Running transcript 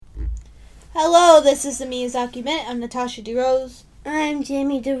Hello, this is the Miyazaki Minute. I'm Natasha DeRose. I'm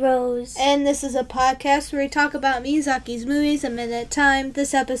Jamie DeRose. And this is a podcast where we talk about Miyazaki's movies a minute at a time.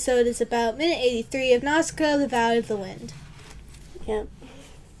 This episode is about minute 83 of Nausicaa, The Valley of the Wind. Yep.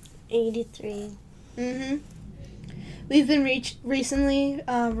 83. We've been recently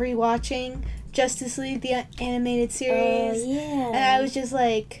rewatching Justice League, the animated series. Oh, yeah. And I was just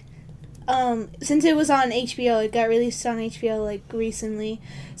like, since it was on HBO, it got released on HBO, like, recently.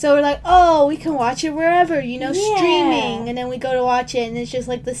 So we're like, oh, we can watch it wherever, streaming. And then we go to watch it, and it's just,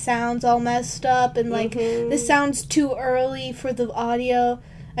 like, the sound's all messed up. And, like, the sound's too early for the audio.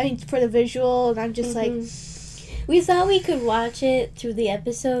 For the visual. And I'm just like... We thought we could watch it through the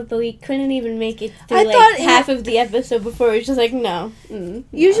episode, but we couldn't even make it through, half of the episode before. It was just like, no. No.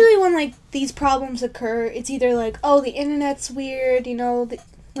 Usually when, like, these problems occur, it's either like, oh, the internet's weird,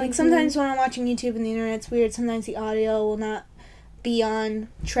 sometimes when I'm watching YouTube and the internet's weird, sometimes the audio will not be on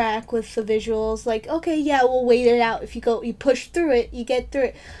track with the visuals. Like, okay, yeah, we'll wait it out. If you push through it, you get through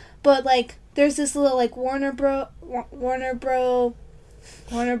it. But, like, there's this little, like, Warner Bros.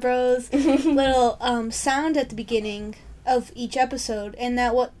 Little sound at the beginning of each episode, and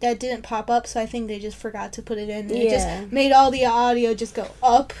that didn't pop up, so I think they just forgot to put it in. It just made all the audio just go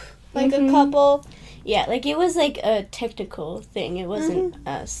up like a couple. Yeah, like it was like a technical thing. It wasn't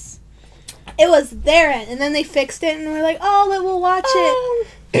us. It was their end, and then they fixed it, and we're like, oh, we'll watch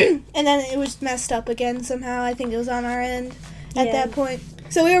it. And then it was messed up again somehow. I think it was on our end at that point.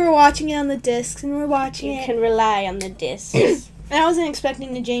 So we were watching it on the discs, and we're watching it. You can rely on the discs. And I wasn't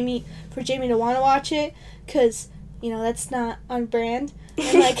expecting for Jamie to want to watch it, because, that's not on brand.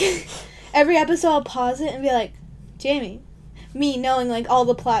 And, like, every episode I'll pause it and be like, Jamie, me knowing, like, all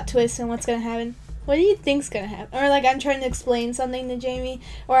the plot twists and what's going to happen, what do you think's going to happen? Or, like, I'm trying to explain something to Jamie,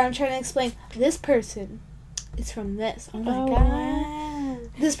 or I'm trying to explain, this person is from this. Oh, my God. Wow.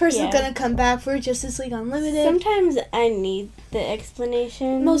 This person's going to come back for Justice League Unlimited. Sometimes I need the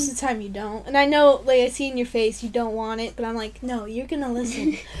explanation. Most of the time you don't. And I know, like, I see in your face you don't want it, but I'm like, no, you're going to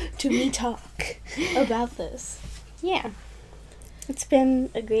listen to me talk about this. Yeah. It's been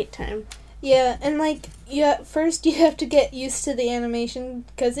a great time. Yeah, and, like, first you have to get used to the animation,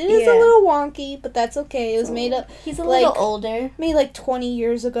 because it is a little wonky, but that's okay. It was made up... He's a little older. Made, like, 20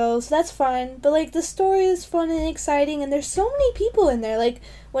 years ago, so that's fine. But, like, the story is fun and exciting, and there's so many people in there. Like,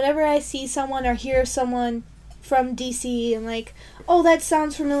 whenever I see someone or hear someone from DC, and, like, oh, that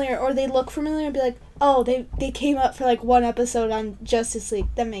sounds familiar, or they look familiar, and be like, oh, they came up for, like, one episode on Justice League.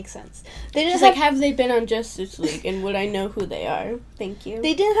 That makes sense. They didn't have they been on Justice League, and would I know who they are? Thank you.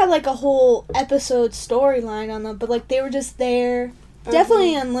 They didn't have, like, a whole episode storyline on them, but, like, they were just there.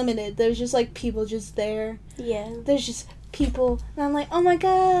 Definitely unlimited. There's just, like, people just there. Yeah. There's just people, and I'm like, oh my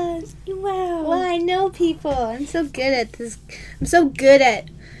God, wow. Well, I know people. I'm so good at this. I'm so good at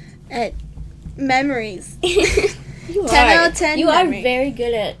memories. You 10 out of 10 You memory. are very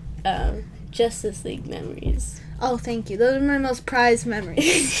good at Justice League memories. Oh, thank you. Those are my most prized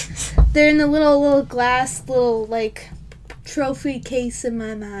memories. They're in the little glass, like, trophy case in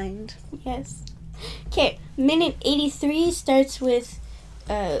my mind. Yes. Okay, minute 83 starts with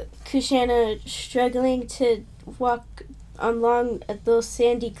Kushana struggling to walk along a little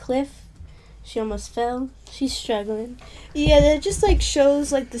sandy cliff. She almost fell. She's struggling. Yeah, that just, like,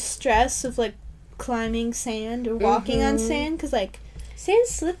 shows, like, the stress of, like, climbing sand or walking on sand, because, like... Sand's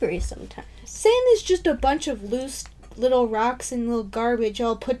slippery sometimes. Sand is just a bunch of loose little rocks and little garbage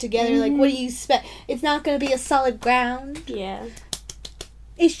all put together. Like, what do you expect? It's not going to be a solid ground. Yeah.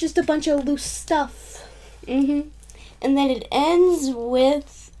 It's just a bunch of loose stuff. And then it ends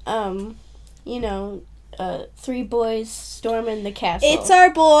with, three boys storming the castle. It's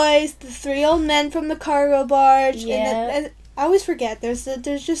our boys, the three old men from the cargo barge. Yeah. And I always forget, there's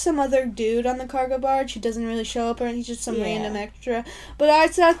just some other dude on the cargo barge who doesn't really show up, or he's just some random extra. But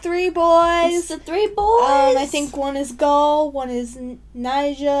it's our three boys. It's the three boys. I think one is Gull, one is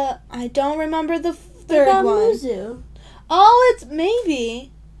Nausicaa. I don't remember the third one. Muzu? Oh, it's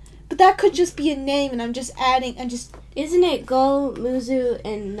maybe. But that could just be a name, and I'm just adding, Isn't it Gull, Muzu,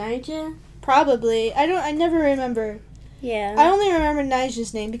 and Nausicaa? Probably. I never remember. Yeah. I only remember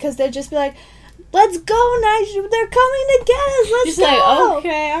Nausicaa's name, because they'd just be like, let's go, Nausicaa, they're coming to get us, let's go! Like,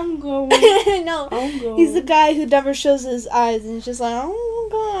 okay, I'm going. No, I'm going. He's the guy who never shows his eyes, and he's just like, oh,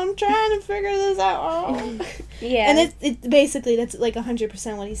 God, I'm trying to figure this out. Oh. Yeah. And it basically, that's like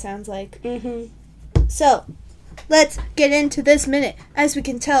 100% what he sounds like. So, let's get into this minute. As we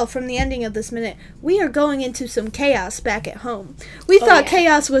can tell from the ending of this minute, we are going into some chaos back at home. We thought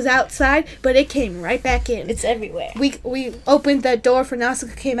chaos was outside, but it came right back in. It's everywhere. We opened that door for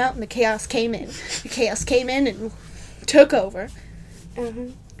Nausicaa came out, and the chaos came in. The chaos came in and took over.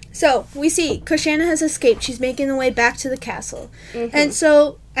 So, we see Koshana has escaped. She's making her way back to the castle. And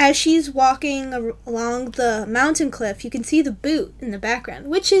so, as she's walking along the mountain cliff, you can see the boot in the background,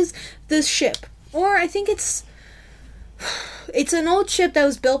 which is the ship. Or, I think it's an old ship that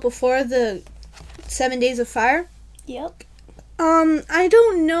was built before the 7 Days of Fire. Yep. I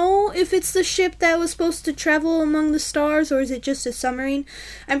don't know if it's the ship that was supposed to travel among the stars, or is it just a submarine?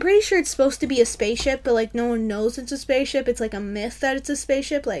 I'm pretty sure it's supposed to be a spaceship, but, like, no one knows it's a spaceship. It's, like, a myth that it's a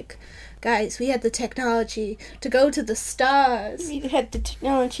spaceship. Like, guys, we had the technology to go to the stars. We had the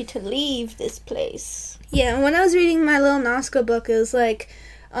technology to leave this place. Yeah, and when I was reading my little Nausicaa book, it was, like,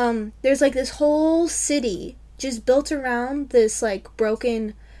 there's, like, this whole city just built around this, like,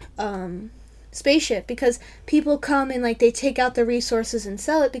 broken, spaceship, because people come and, like, they take out the resources and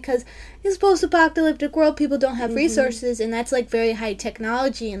sell it, because it's a post-apocalyptic world, people don't have resources, and that's, like, very high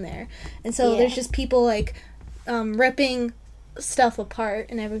technology in there, and so there's just people, like, ripping stuff apart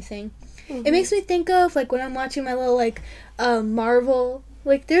and everything. It makes me think of, like, when I'm watching my little, like, Marvel,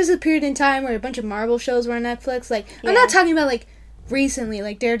 like, there's a period in time where a bunch of Marvel shows were on Netflix, like, I'm not talking about, like, recently,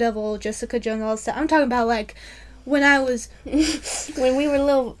 like, Daredevil, Jessica Jones, all that stuff. I'm talking about, like, when I was... when we were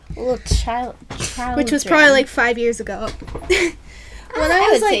little child, which was probably, like, 5 years ago. When I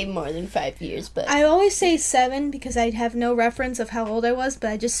would say more than 5 years, but... I always say 7 because I have no reference of how old I was, but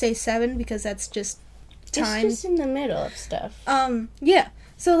I just say 7 because that's just time. It's just in the middle of stuff. Yeah.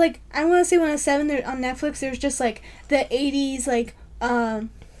 So, like, I want to say when I was 7, there, on Netflix, there's just, like, the 80s, like,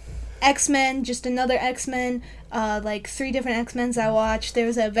 X-Men, just another X-Men, like 3 different X-Men's I watched. There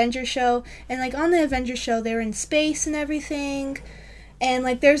was an Avengers show, and, like, on the Avengers show, they were in space and everything, and,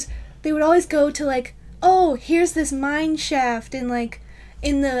 like, they would always go to, like, oh, here's this mine shaft, and, like,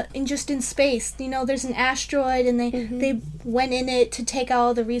 in space, you know, there's an asteroid, and they went in it to take out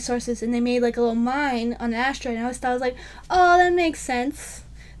all the resources, and they made, like, a little mine on an asteroid, and I always thought, I was like, oh, that makes sense.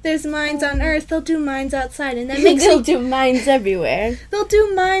 There's mines on Earth, they'll do mines outside, and that makes they'll do mines everywhere. They'll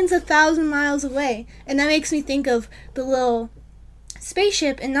do mines 1,000 miles away, and that makes me think of the little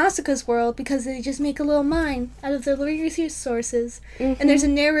spaceship in Nausicaa's world, because they just make a little mine out of their resources, and there's a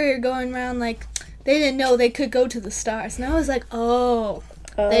narrator going around, like, they didn't know they could go to the stars, and I was like, oh,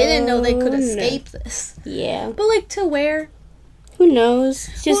 they didn't know they could escape this. Yeah. But, like, to where? Who knows?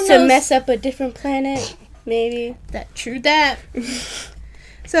 Just to mess up a different planet, maybe. True that.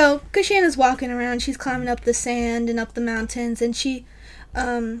 So, Koshana's walking around, she's climbing up the sand and up the mountains, and she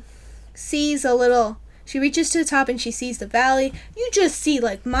sees she reaches to the top and she sees the valley. You just see,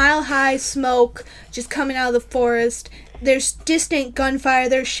 like, mile-high smoke just coming out of the forest. There's distant gunfire,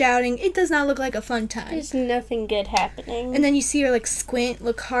 they're shouting. It does not look like a fun time. There's nothing good happening. And then you see her, like, squint,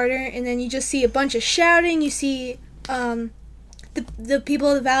 look harder, and then you just see a bunch of shouting. You see, the people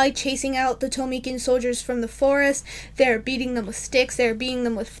of the valley chasing out the Tomican soldiers from the forest. They're beating them with sticks. They're beating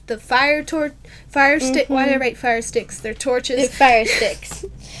them with the fire stick. Why did I write fire sticks? They're torches. They're fire sticks.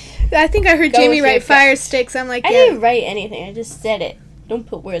 I think I heard Jamie write fire sticks. I'm like, I didn't write anything. I just said it. Don't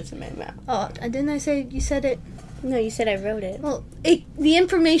put words in my mouth. Oh, didn't I say you said it? No, you said I wrote it. Well, the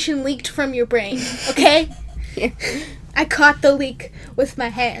information leaked from your brain, okay? I caught the leak with my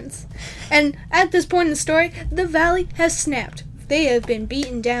hands. And at this point in the story, the valley has snapped. They have been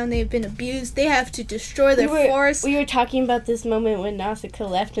beaten down. They have been abused. They have to destroy their forest. We were talking about this moment when Nausicaa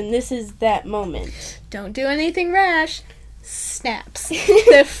left, and this is that moment. Don't do anything rash. Snaps.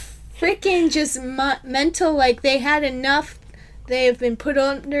 They're freaking just mental, like they had enough. They have been put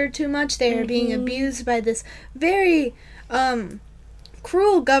under too much. They are being abused by this very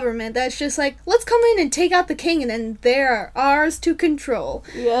cruel government that's just like, let's come in and take out the king, and then they are ours to control.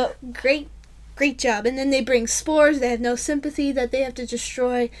 Yep. Great job. And then they bring spores. They have no sympathy that they have to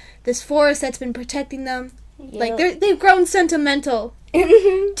destroy this forest that's been protecting them. Yep. Like, they've grown sentimental.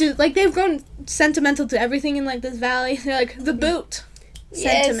 They've grown sentimental to everything in, like, this valley. They're like, the boot.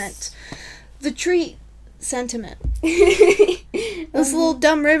 Sentiment. The tree. Sentiment. This little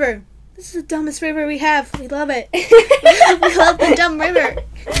dumb river. This is the dumbest river we have. We love it. We love the dumb river.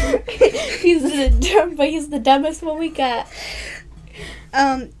 He's the dumbest one we got.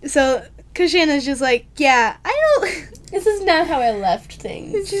 So Koshana's just like, yeah, I don't... This is not how I left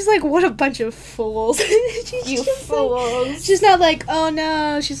things. She's like, what a bunch of fools. You fools. Like, she's not like, oh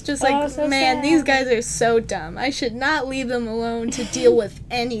no. She's just like, so man, sad. These guys are so dumb. I should not leave them alone to deal with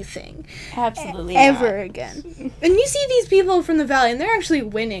anything. Absolutely ever not. Again. And you see these people from the valley, and they're actually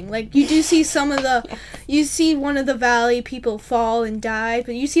winning. Like, you do see some of the... You see one of the valley people fall and die,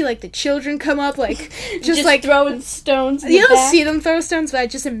 but you see, like, the children come up, like, just like... throwing stones in You the don't back. see them throw stones, but I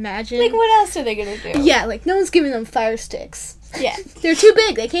just imagine... Like, what else are they gonna do? Yeah, like, no one's giving them fire sticks. Yeah. They're too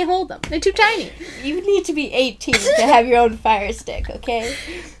big. They can't hold them. They're too tiny. You need to be 18 to have your own fire stick, okay?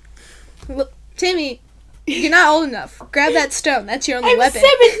 Look, Timmy, you're not old enough. Grab that stone. That's your only I'm weapon. 17.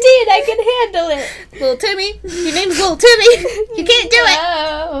 I can handle it. Little Timmy. Your name's Little Timmy. You can't do it.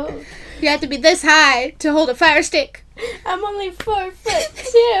 No. You have to be this high to hold a fire stick. I'm only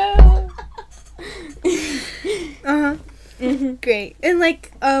 4'2". Uh-huh. Mm-hmm. Great. And,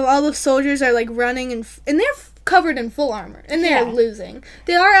 like, all the soldiers are, like, running, and they're covered in full armor. And they're losing.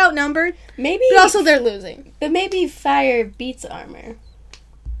 They are outnumbered. Maybe. But also they're losing. But maybe fire beats armor.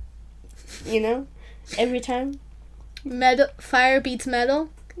 You know? Every time. Fire beats metal.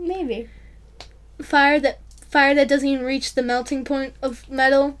 Maybe. Fire that doesn't even reach the melting point of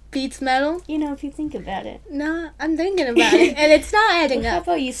metal beats metal. You know, if you think about it. No, I'm thinking about it, and it's not adding How up.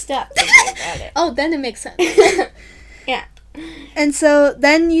 about you stop thinking about it? Oh, then it makes sense. Yeah. And so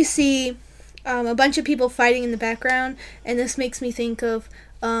then you see a bunch of people fighting in the background, and this makes me think of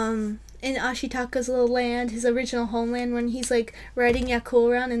in Ashitaka's little land, his original homeland, when he's like riding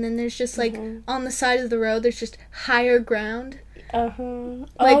Yakul around, and then there's just like on the side of the road, there's just higher ground. Uh-huh.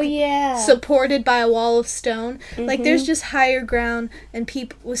 Like, oh, yeah. Supported by a wall of stone. Like, there's just higher ground and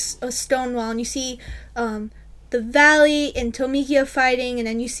people with a stone wall. And you see the Valley and Tomikia fighting. And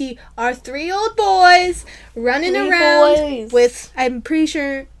then you see our 3 old boys running around with, I'm pretty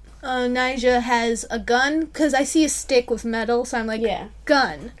sure Naija has a gun. Because I see a stick with metal. So I'm like,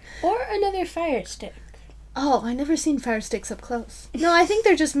 gun. Or another fire stick. Oh, I never seen fire sticks up close. No, I think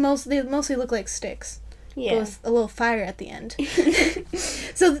they're just they mostly look like sticks. Yeah. With a little fire at the end.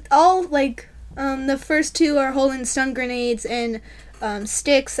 So all, like, the first 2 are holding stun grenades and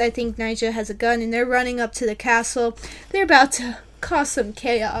sticks. I think Naija has a gun, and they're running up to the castle. They're about to cause some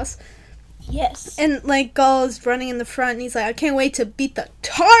chaos. Yes. And, like, Gull is running in the front, and he's like, I can't wait to beat the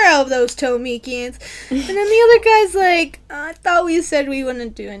tar out of those Tomikians. And then the other guy's like, I thought we said we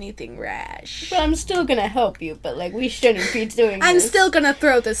wouldn't do anything rash. But I'm still gonna help you, but, like, we shouldn't be doing this. I'm still gonna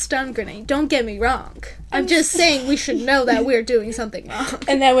throw the stun grenade. Don't get me wrong. I'm just saying we should know that we're doing something wrong.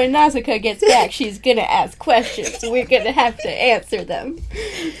 And then when Nausicaa gets back, she's gonna ask questions. So we're gonna have to answer them.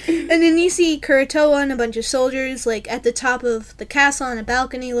 And then you see Kuratoa and a bunch of soldiers, like, at the top of the castle on a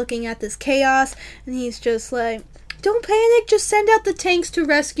balcony looking at this chaos. And he's just like, don't panic, just send out the tanks to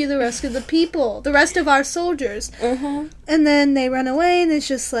rescue the rest of the people. The rest of our soldiers. Uh-huh. And then they run away, and it's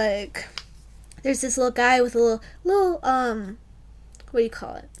just like, there's this little guy with a little what do you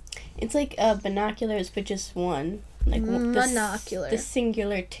call it? It's like binoculars, but just one. Like monocular. The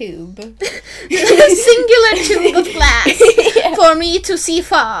singular tube. The singular tube of glass for me to see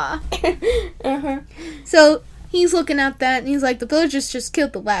far. Uh-huh. So he's looking at that, and he's like, the villagers just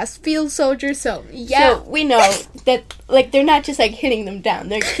killed the last field soldier, so yeah. So we know that, like, they're not just, like, hitting them down.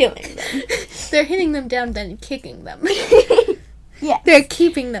 They're killing them. They're hitting them down, then kicking them. Yeah. They're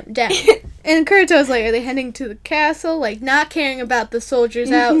keeping them down. And Kurato's like, are they heading to the castle? Like, not caring about the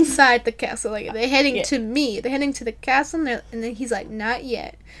soldiers outside the castle. Like, are they heading to me? They're heading to the castle? And then he's like, not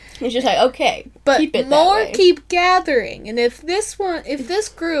yet. He's just like, okay, but keep it more that way. Keep gathering. And if this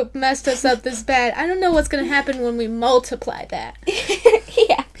group messed us up this bad, I don't know what's going to happen when we multiply that.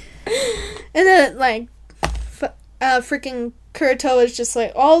 Yeah. And then, like, freaking Kuratoa is just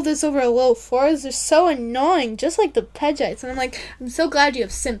like, all this over a little forest is so annoying, just like the Pegites. And I'm like, I'm so glad you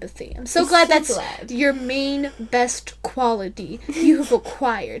have sympathy. I'm so glad that's your main best quality you have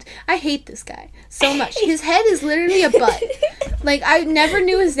acquired. I hate this guy so much. His head is literally a butt. Like, I never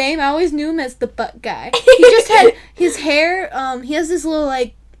knew his name. I always knew him as the butt guy. He just had his hair, he has this little,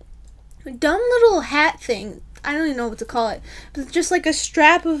 like, dumb little hat thing. I don't even know what to call it. But just like a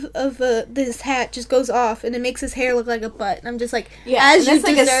strap of this hat just goes off, and it makes his hair look like a butt. And I'm just like, as you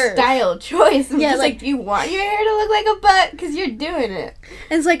deserve. Like a style choice. I'm just like, you want your hair to look like a butt? Because you're doing it.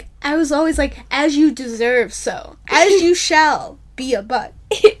 And it's like, I was always like, as you deserve so. As you shall be a butt.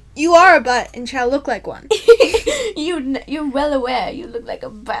 You are a butt and shall look like one. You're well aware you look like a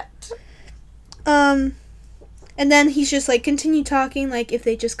butt. And then he's just like, continue talking, like, if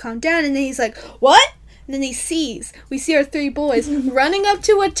they just calm down. And then he's like, what? And then we see our 3 boys running up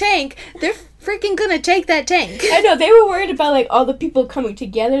to a tank. They're freaking gonna take that tank. I know, they were worried about, like, all the people coming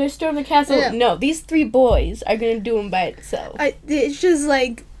together to storm the castle. Yeah. No, these 3 boys are gonna do them by itself. It's just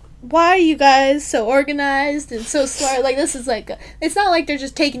like, why are you guys so organized and so smart? Like, this is like, it's not like they're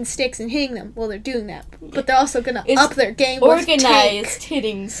just taking sticks and hitting them. Well, they're doing that. But they're also gonna up their game with organized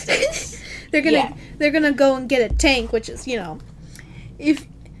hitting sticks. They're gonna go and get a tank, which is, you know, if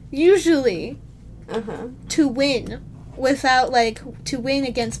usually... to win to win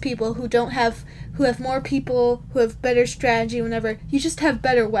against people who have more people, who have better strategy, whenever you just have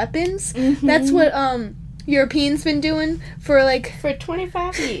better weapons. That's what Europeans been doing for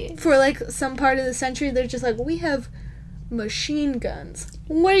 25 years. For like some part of the century, they're just like, we have machine guns.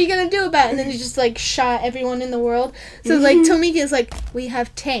 What are you gonna do about it? And then he just, like, shot everyone in the world. So, like, Tomiki is like, we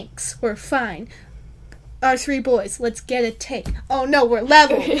have tanks. We're fine. Our 3 boys, let's get a tank. Oh, no, we're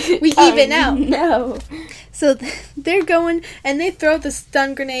level. We even out. No. So they're going, and they throw the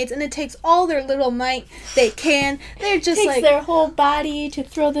stun grenades, and it takes all their little might they can. They're just, Takes their whole body to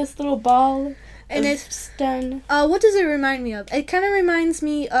throw this little ball and of it's stun. What does it remind me of? It kind of reminds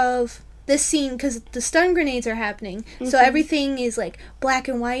me of this scene, because the stun grenades are happening, so everything is, like, black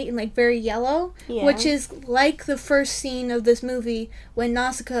and white and, like, very yellow, which is like the first scene of this movie when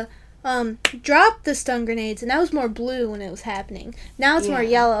Nausicaa dropped the stun grenades, and that was more blue when it was happening. Now it's more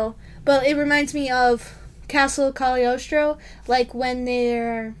yellow, but it reminds me of Castle Cagliostro, like when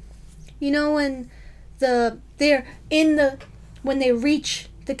they're, you know, when when they reach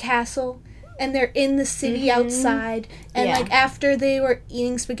the castle and they're in the city outside, and like after they were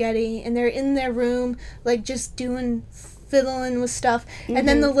eating spaghetti and they're in their room, like just fiddling with stuff, and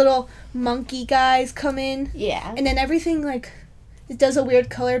then the little monkey guys come in, and then everything, like, it does a weird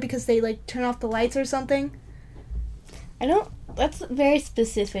color because they, like, turn off the lights or something. That's very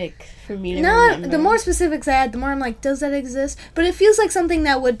specific for me to remember. The more specifics I add, the more I'm like, does that exist? But it feels like something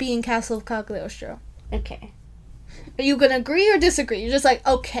that would be in Castle of Cagliostro. Okay. Are you gonna agree or disagree? You're just like,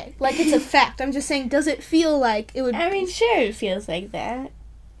 okay, like it's a fact. I'm just saying, does it feel like it would... I mean, sure, it feels like that.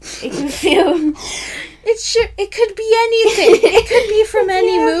 It can feel... It could be anything. It could be from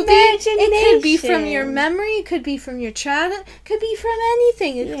any movie. It could be from your imagination. memory. It could be from your childhood. It could be from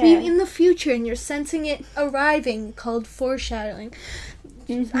anything. It could be in the future, and you're sensing it arriving, called foreshadowing.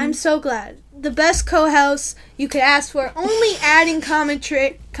 I'm so glad. The best co-host you could ask for. Only adding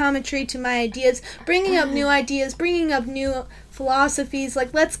commentary to my ideas, bringing up new ideas, bringing up new philosophies.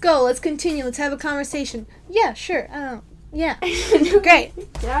 Like, let's go. Let's continue. Let's have a conversation. Yeah, sure. I don't know. Yeah. Great.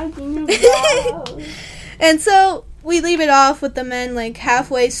 And so we leave it off with the men, like,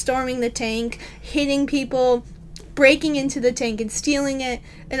 halfway storming the tank, hitting people, breaking into the tank and stealing it.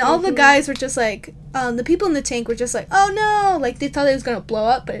 And all the guys were just like, the people in the tank were just like, oh no, like they thought it was going to blow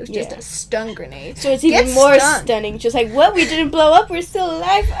up, but it was just a stun grenade. So it's even more stunning. Just like, what? We didn't blow up, we're still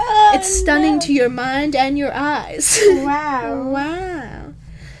alive? Oh, it's stunning to your mind and your eyes. Wow. Wow.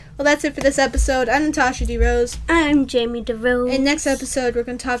 Well, that's it for this episode. I'm Natasha D. Rose. I'm Jamie DeRose. In next episode, we're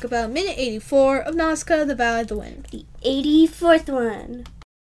going to talk about minute 84 of Nausicaa, the Valley of the Wind. The 84th one.